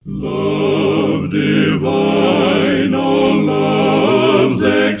divine, all loves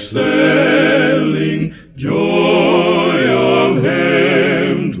excelling, joy of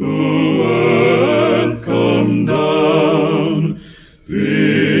heaven to earth come down.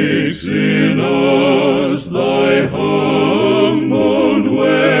 Fix in us thy humble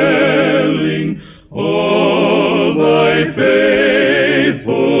dwelling, all thy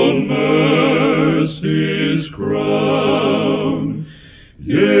faithful mercies crown.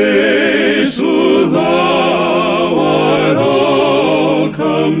 Jesu, thou art all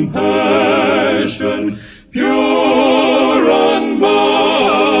compassion, pure, unbounded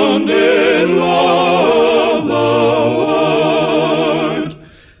love thou art.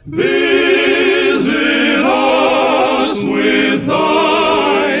 Visit us with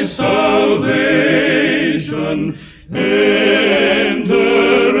thy salvation,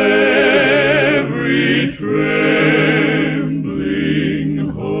 enter every trembling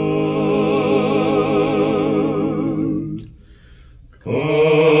heart.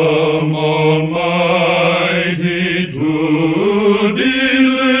 Come, Almighty, to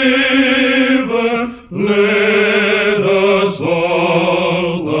deliver, let us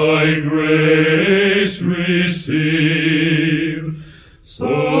all thy grace receive.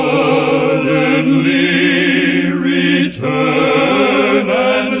 Suddenly return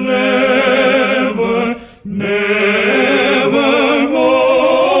and never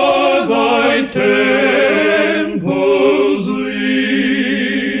more thy temples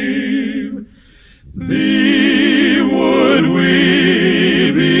leave. Thee would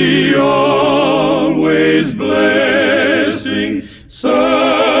we be always blessing,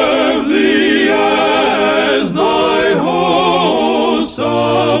 serve thee as thy host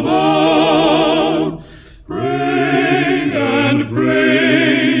above, pray and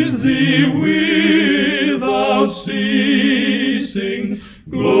praise thee without ceasing,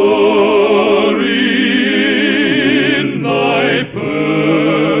 glory in thy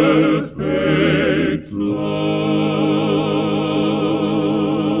perfect love.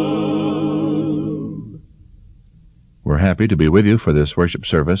 We're happy to be with you for this worship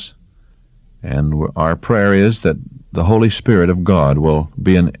service, and our prayer is that the Holy Spirit of God will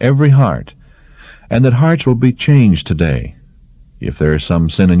be in every heart, and that hearts will be changed today. If there is some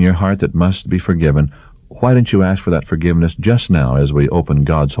sin in your heart that must be forgiven, why don't you ask for that forgiveness just now as we open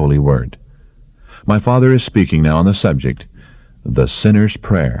God's holy word? My Father is speaking now on the subject, the sinner's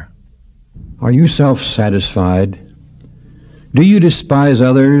prayer. Are you self-satisfied? Do you despise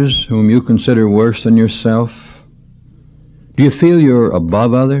others whom you consider worse than yourself? Do you feel you're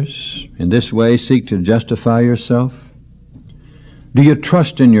above others? In this way seek to justify yourself? Do you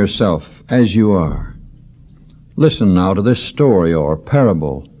trust in yourself as you are? Listen now to this story or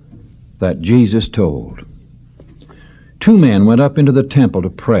parable that Jesus told. Two men went up into the temple to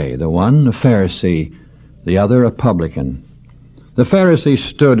pray, the one a Pharisee, the other a publican. The Pharisee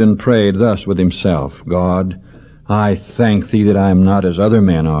stood and prayed thus with himself, God, I thank thee that I am not as other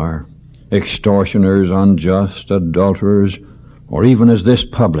men are, extortioners, unjust, adulterers, or even as this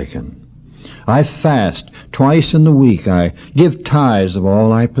publican. I fast twice in the week. I give tithes of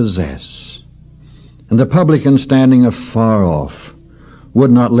all I possess. And the publican, standing afar off,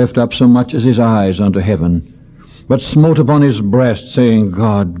 would not lift up so much as his eyes unto heaven, but smote upon his breast, saying,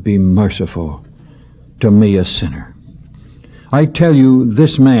 God, be merciful to me, a sinner. I tell you,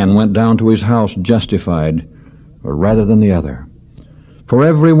 this man went down to his house justified, rather than the other. For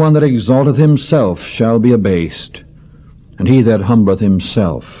every one that exalteth himself shall be abased, and he that humbleth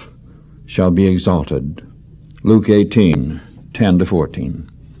himself shall be exalted. Luke 18:10-14.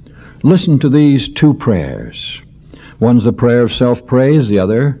 Listen to these two prayers. One's the prayer of self-praise, the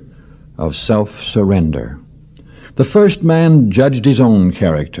other of self-surrender. The first man judged his own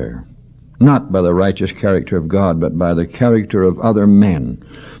character, not by the righteous character of God, but by the character of other men.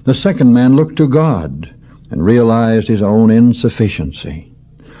 The second man looked to God and realized his own insufficiency.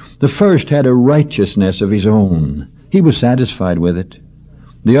 The first had a righteousness of his own. He was satisfied with it.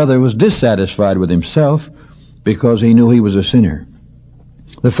 The other was dissatisfied with himself because he knew he was a sinner.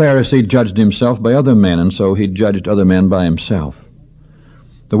 The Pharisee judged himself by other men, and so he judged other men by himself.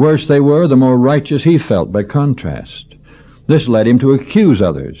 The worse they were, the more righteous he felt by contrast. This led him to accuse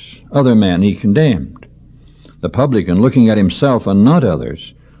others. Other men he condemned. The publican, looking at himself and not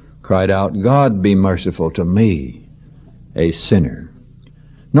others, cried out, God, be merciful to me, a sinner.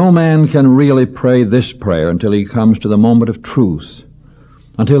 No man can really pray this prayer until he comes to the moment of truth,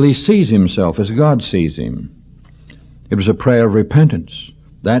 until he sees himself as God sees him. It was a prayer of repentance.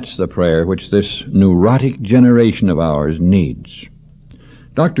 That's the prayer which this neurotic generation of ours needs.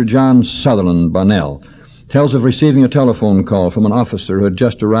 Dr. John Sutherland Bunnell tells of receiving a telephone call from an officer who had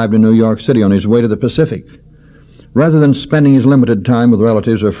just arrived in New York City on his way to the Pacific. Rather than spending his limited time with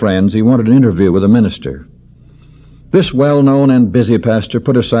relatives or friends, he wanted an interview with a minister. This well-known and busy pastor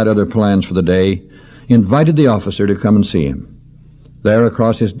put aside other plans for the day, invited the officer to come and see him. There,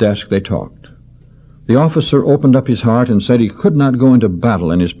 across his desk, they talked. The officer opened up his heart and said he could not go into battle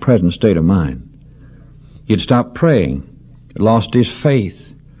in his present state of mind. He had stopped praying, lost his faith.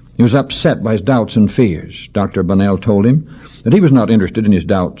 He was upset by his doubts and fears. Dr. Bunnell told him that he was not interested in his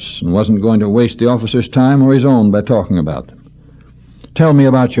doubts and wasn't going to waste the officer's time or his own by talking about them. "Tell me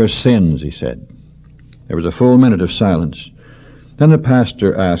about your sins," he said. There was a full minute of silence. Then the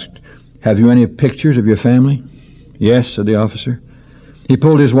pastor asked, "Have you any pictures of your family?" "Yes," said the officer. He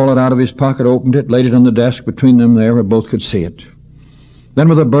pulled his wallet out of his pocket, opened it, laid it on the desk between them there where both could see it. Then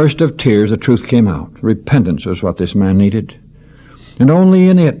with a burst of tears, the truth came out. Repentance was what this man needed. And only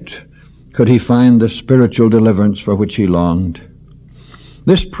in it could he find the spiritual deliverance for which he longed.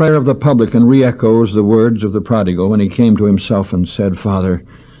 This prayer of the publican re-echoes the words of the prodigal when he came to himself and said, "Father,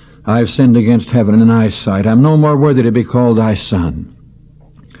 I've sinned against heaven and in thy sight. I'm no more worthy to be called thy son."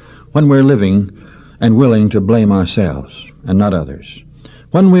 When we're living and willing to blame ourselves and not others,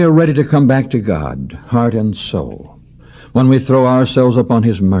 when we are ready to come back to God, heart and soul, when we throw ourselves upon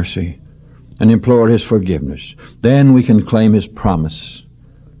his mercy and implore his forgiveness, then we can claim his promise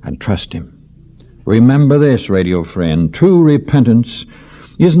and trust him. Remember this, radio friend, true repentance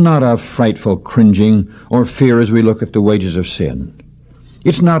is not a frightful cringing or fear as we look at the wages of sin.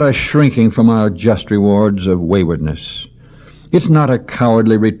 It's not a shrinking from our just rewards of waywardness. It's not a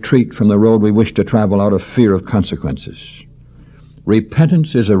cowardly retreat from the road we wish to travel out of fear of consequences.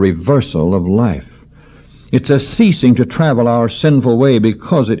 Repentance is a reversal of life. It's a ceasing to travel our sinful way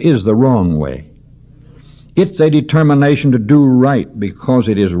because it is the wrong way. It's a determination to do right because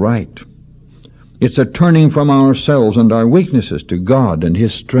it is right. It's a turning from ourselves and our weaknesses to God and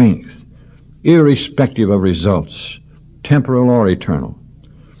his strength, irrespective of results, temporal or eternal.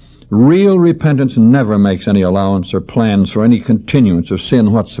 Real repentance never makes any allowance or plans for any continuance of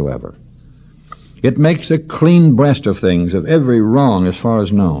sin whatsoever. It makes a clean breast of things, of every wrong as far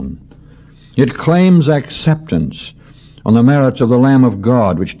as known. It claims acceptance on the merits of the Lamb of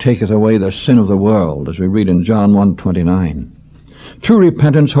God, which taketh away the sin of the world, as we read in John 1:29. True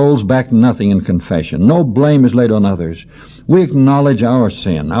repentance holds back nothing in confession. No blame is laid on others. We acknowledge our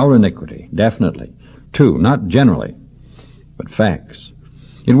sin, our iniquity, definitely. Too, not generally, but facts.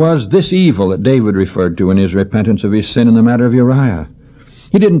 It was this evil that David referred to in his repentance of his sin in the matter of Uriah.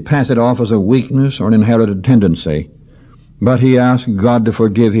 He didn't pass it off as a weakness or an inherited tendency, but he asked God to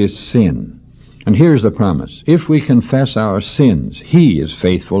forgive his sin. And here's the promise. If we confess our sins, he is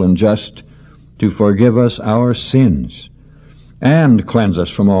faithful and just to forgive us our sins and cleanse us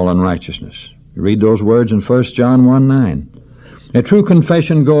from all unrighteousness. You read those words in 1 John 1:9. A true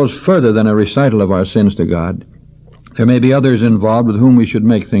confession goes further than a recital of our sins to God. There may be others involved with whom we should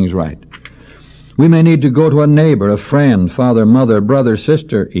make things right. We may need to go to a neighbor, a friend, father, mother, brother,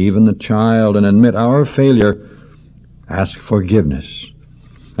 sister, even the child, and admit our failure, ask forgiveness.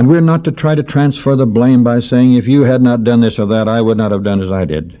 And we're not to try to transfer the blame by saying, if you had not done this or that, I would not have done as I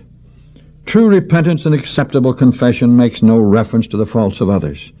did. True repentance and acceptable confession makes no reference to the faults of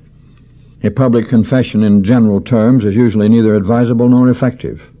others. A public confession in general terms is usually neither advisable nor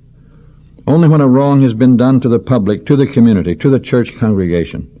effective. Only when a wrong has been done to the public, to the community, to the church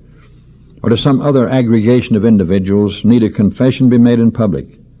congregation, or to some other aggregation of individuals, need a confession be made in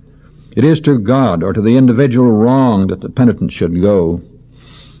public. It is to God or to the individual wronged that the penitent should go.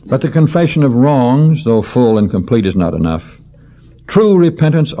 But the confession of wrongs, though full and complete, is not enough. True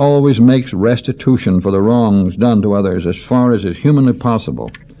repentance always makes restitution for the wrongs done to others as far as is humanly possible.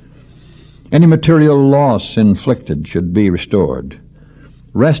 Any material loss inflicted should be restored.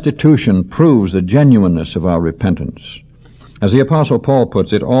 Restitution proves the genuineness of our repentance. As the Apostle Paul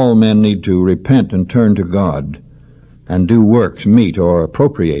puts it, all men need to repent and turn to God and do works meet or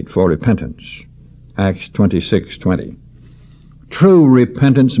appropriate for repentance. Acts 26:20. True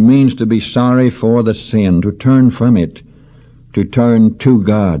repentance means to be sorry for the sin, to turn from it, to turn to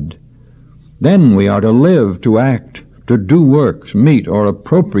God. Then we are to live, to act, to do works meet or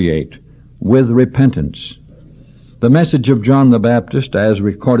appropriate with repentance. The message of John the Baptist, as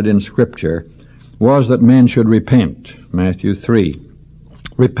recorded in Scripture, was that men should repent, Matthew 3.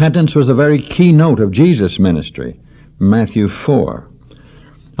 Repentance was the very keynote of Jesus' ministry, Matthew 4.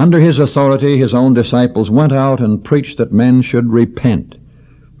 Under his authority, his own disciples went out and preached that men should repent,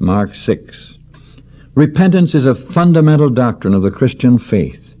 Mark 6. Repentance is a fundamental doctrine of the Christian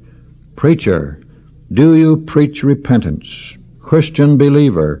faith. Preacher, do you preach repentance? Christian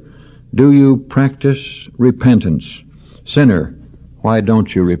believer, Do you practice repentance? Sinner, why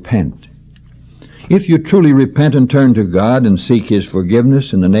don't you repent? If you truly repent and turn to God and seek His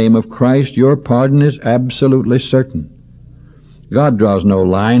forgiveness in the name of Christ, your pardon is absolutely certain. God draws no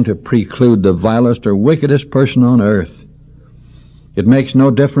line to preclude the vilest or wickedest person on earth. It makes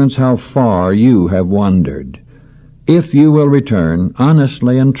no difference how far you have wandered. If you will return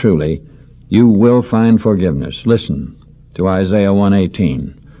honestly and truly, you will find forgiveness. Listen to Isaiah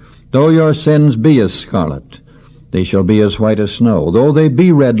 1:18. Though your sins be as scarlet, they shall be as white as snow. Though they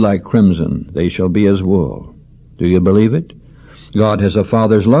be red like crimson, they shall be as wool. Do you believe it? God has a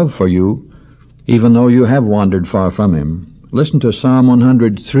Father's love for you, even though you have wandered far from Him. Listen to Psalm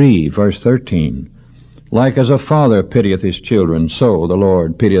 103, verse 13. Like as a father pitieth his children, so the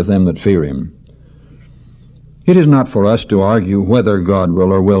Lord pitieth them that fear Him. It is not for us to argue whether God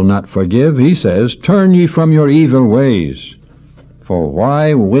will or will not forgive. He says, turn ye from your evil ways, for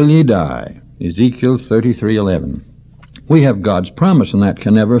why will ye die? Ezekiel 33:11. We have God's promise, and that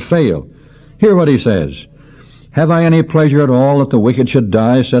can never fail. Hear what He says. Have I any pleasure at all that the wicked should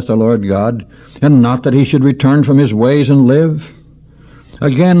die, saith the Lord God, and not that he should return from his ways and live?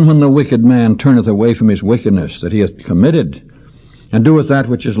 Again, when the wicked man turneth away from his wickedness that he hath committed, and doeth that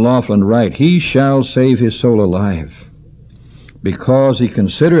which is lawful and right, he shall save his soul alive, because he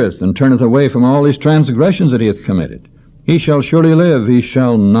considereth and turneth away from all his transgressions that he hath committed. He shall surely live, he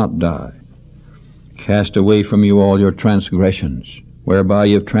shall not die. Cast away from you all your transgressions, whereby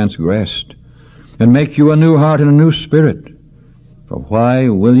ye have transgressed, and make you a new heart and a new spirit. For why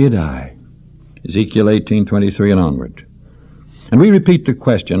will ye die? Ezekiel 18:23 and onward. And we repeat the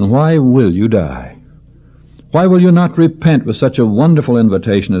question, why will you die? Why will you not repent with such a wonderful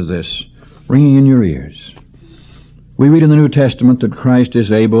invitation as this, ringing in your ears? We read in the New Testament that Christ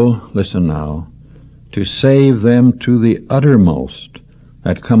is able, listen now, to save them to the uttermost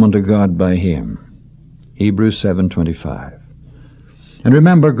that come unto God by Him. Hebrews 7:25. And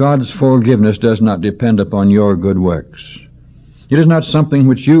remember, God's forgiveness does not depend upon your good works. It is not something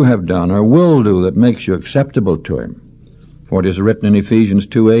which you have done or will do that makes you acceptable to Him. For it is written in Ephesians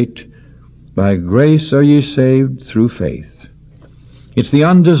 2:8, by grace are ye saved through faith. It's the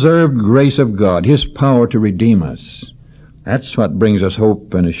undeserved grace of God, His power to redeem us. That's what brings us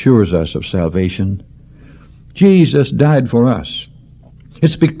hope and assures us of salvation. Jesus died for us.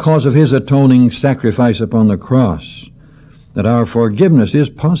 It's because of His atoning sacrifice upon the cross that our forgiveness is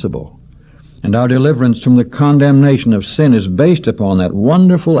possible, and our deliverance from the condemnation of sin is based upon that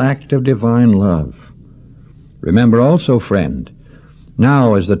wonderful act of divine love. Remember also, friend,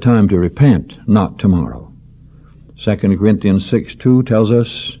 now is the time to repent, not tomorrow. 2 Corinthians 6:2 tells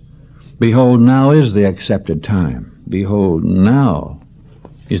us, behold, now is the accepted time. Behold, now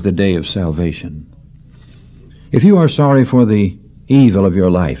is the day of salvation. If you are sorry for the evil of your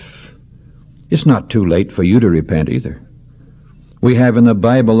life, it's not too late for you to repent either. We have in the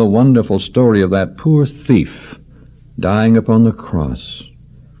Bible a wonderful story of that poor thief dying upon the cross.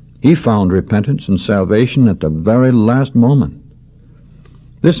 He found repentance and salvation at the very last moment.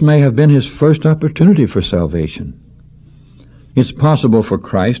 This may have been his first opportunity for salvation. It's possible for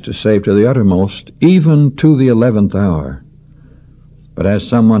Christ to save to the uttermost, even to the 11th hour. But as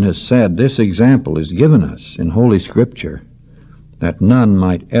someone has said, this example is given us in Holy Scripture, that none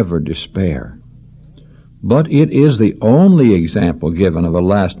might ever despair. But it is the only example given of a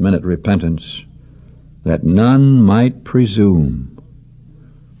last-minute repentance, that none might presume.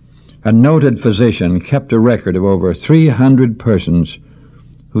 A noted physician kept a record of over 300 persons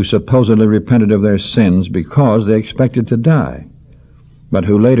who supposedly repented of their sins because they expected to die, but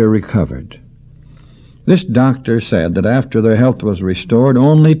who later recovered. This doctor said that after their health was restored,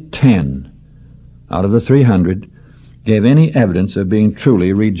 only 10 out of the 300 gave any evidence of being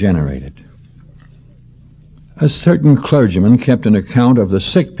truly regenerated. A certain clergyman kept an account of the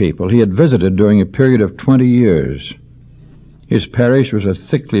sick people he had visited during a period of 20 years. His parish was a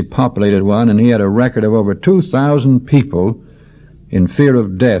thickly populated one, and he had a record of over 2,000 people in fear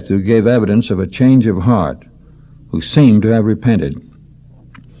of death who gave evidence of a change of heart, who seemed to have repented.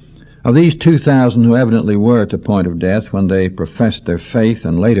 Of these 2,000 who evidently were at the point of death when they professed their faith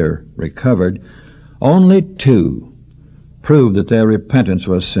and later recovered, only 2 proved that their repentance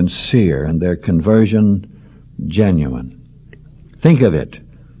was sincere and their conversion genuine. Think of it.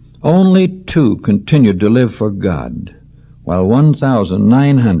 Only 2 continued to live for God, while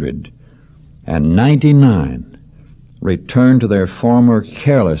 1,999 returned to their former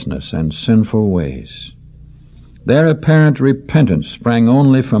carelessness and sinful ways. Their apparent repentance sprang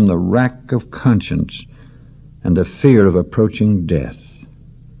only from the rack of conscience and the fear of approaching death.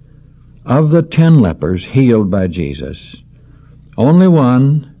 Of the 10 lepers healed by Jesus, only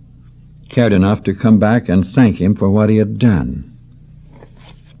one, cared enough to come back and thank him for what he had done.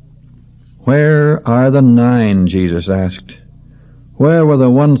 "Where are the 9, Jesus asked. "Where were the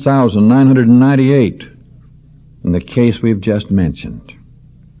 1,998 in the case we've just mentioned?"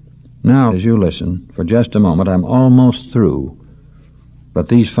 Now, as you listen, for just a moment, I'm almost through, but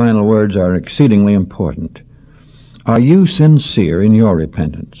these final words are exceedingly important. Are you sincere in your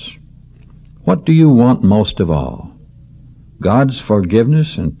repentance? What do you want most of all? God's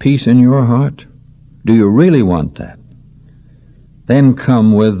forgiveness and peace in your heart? Do you really want that? Then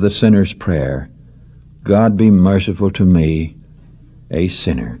come with the sinner's prayer. God be merciful to me, a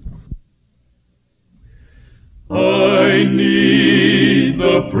sinner. I need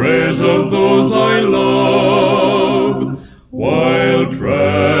the prayers of those I love, while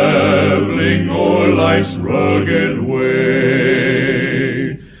traveling o'er life's rugged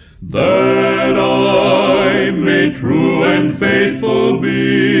way, that I may true and faithful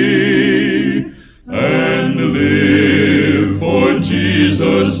be, and live for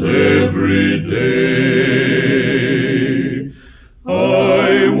Jesus every day.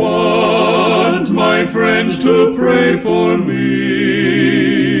 I want my friends to pray for me,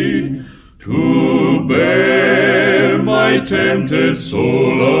 to bear my tempted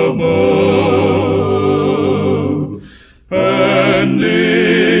soul above, and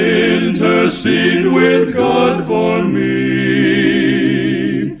intercede with God for me.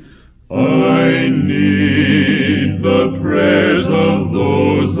 I need the prayers of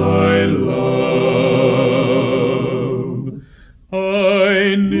those I love.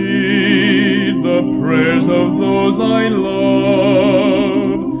 I need the prayers of those I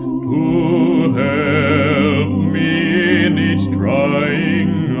love to help me in each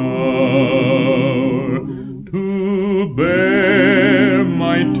trying hour, to bear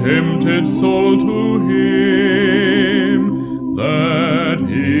my tempted soul to Him, that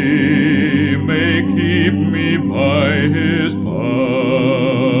He may keep me by His power.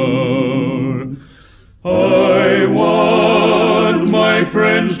 I want my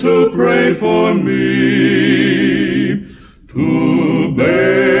friends to pray for me, to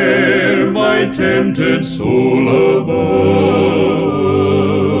bear my tempted soul above,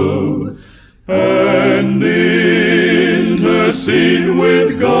 and intercede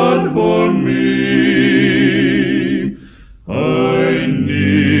with God for me. I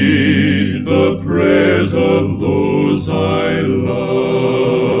need the prayers of those I love.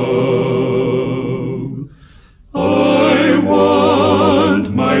 I want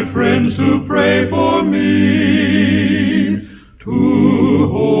my friends to pray for me, to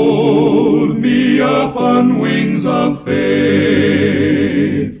hold me up on wings of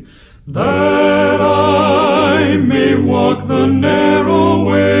faith, that I may walk the narrow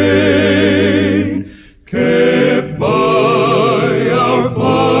way, kept by our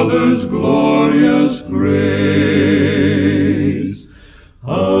Father's glorious grace.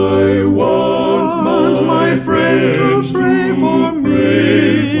 I want my friends to pray for me,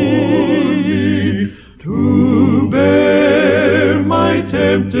 to bear my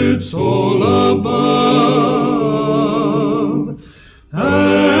tempted soul above,